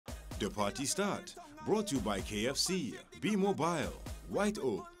The Party Start, brought to you by KFC, Be Mobile, White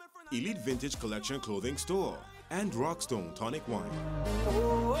Oak, Elite Vintage Collection Clothing Store, and Rockstone Tonic Wine.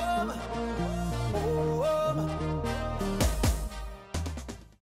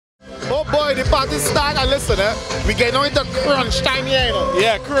 Oh boy, the party start, and listen, we get on into crunch time here, you know.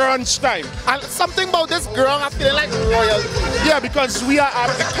 Yeah, crunch time. And something about this girl, I'm feeling like royal. Yeah, because we are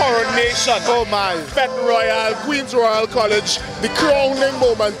at the coronation. Oh my. Fete Royal, Queen's Royal College, the crowning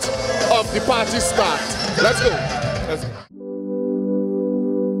moment of the party start. Let's go. Let's go.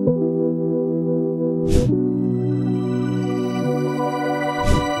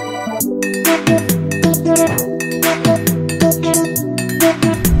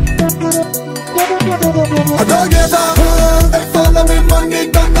 I don't give a fuck. They follow me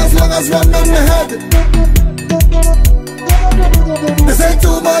money down as long as one on my head. This ain't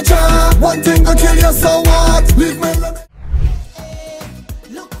too much, one thing will kill you, so what? Leave me alone.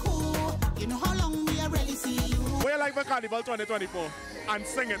 Look who, you know how long we are really see you. We like for Carnival 2024 and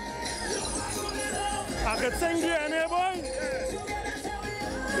sing it. I can sing the NA boy.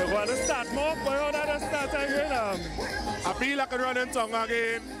 You want to start more, boy, or that start again? I feel like a running tongue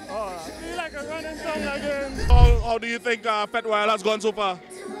again. Oh, I feel like a running tongue again. How do you think Fete Royal has gone so far?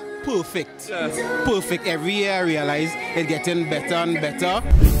 Perfect. Yes. Perfect. Every year I realize it's getting better and better.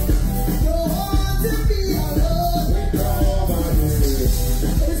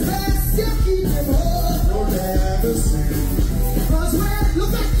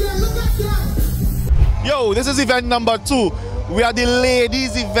 Yo, this is event number 2. We are the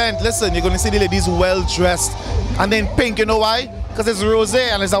ladies event. Listen, you're going to see the ladies well dressed. And then pink, you know why? Because it's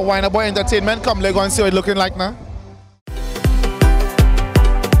rosé and it's a wine boy entertainment. Come, let's go and see what it's looking like now.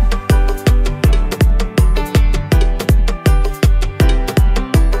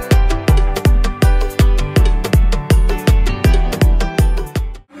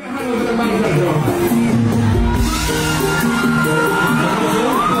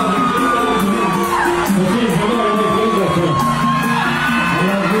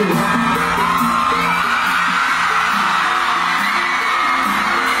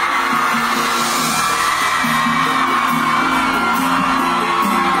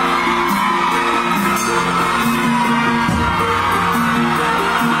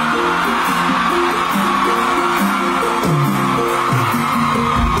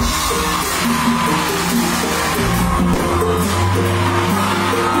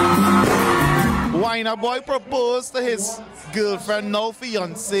 A boy proposed to his girlfriend, now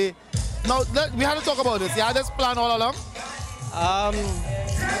fiance. Now we had to talk about this. You had this plan all along?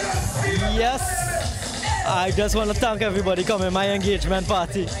 Yes. I just want to thank everybody coming to my engagement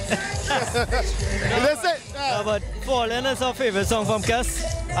party. That's it. But Fallen is our favorite song from Kes,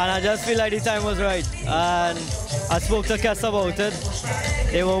 and I just feel like the time was right. And I spoke to Kes about it.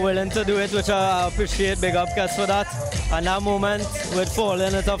 They were willing to do it, which I appreciate. Big up Kes for that. And that moment with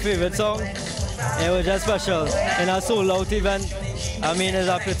Fallen is our favorite song. It was just special. In a sold-out event, I mean, it's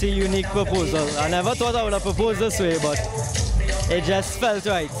a pretty unique proposal. I never thought I would have proposed this way, but it just felt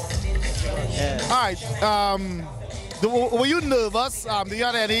right. Yeah. All right. Were you nervous? Do you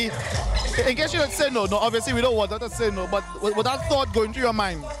have any... In case you don't say no, obviously we don't want that to say no, but was that thought going through your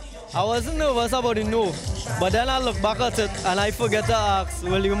mind? I wasn't nervous about the no, but then I look back at it and I forget to ask,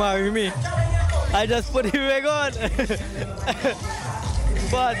 will you marry me? I just put the ring on.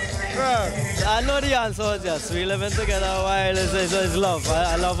 But I know the answer was yes. We living together a while, it's love.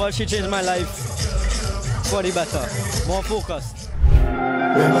 I love how she changed my life for the better, more focused.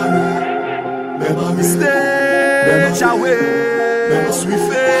 Stage away, we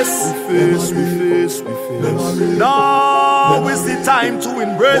face. Now is the time to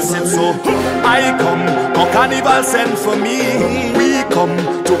embrace it. So I come, Carnival send for me. We come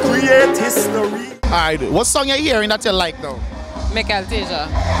to create history. Alright, what song you're hearing that you like now? Michael Teja.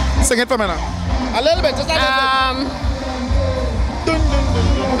 Sing it for me now. A little bit, just a little bit.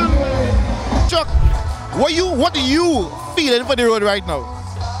 Chuck, what are you feeling for the road right now?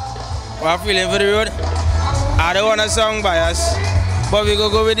 What I'm feeling for the road? I don't want a song bias, but we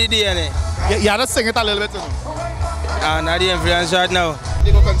go with the DNA. You have to sing it a little bit. And not the influence right now.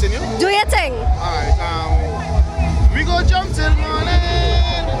 You go continue? Do your thing. Alright, we go jump till morning.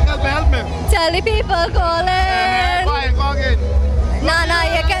 Help me. Tell the people calling. Go again. Nah,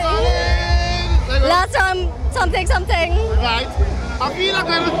 you can. Last time, something. Right. I feel like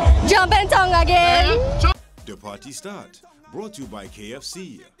I'm jumping tongue again. The Party Start, brought to you by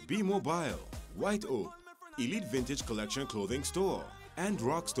KFC, Be Mobile, White Oak, Elite Vintage Collection Clothing Store, and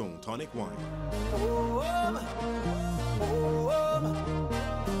Rockstone Tonic Wine.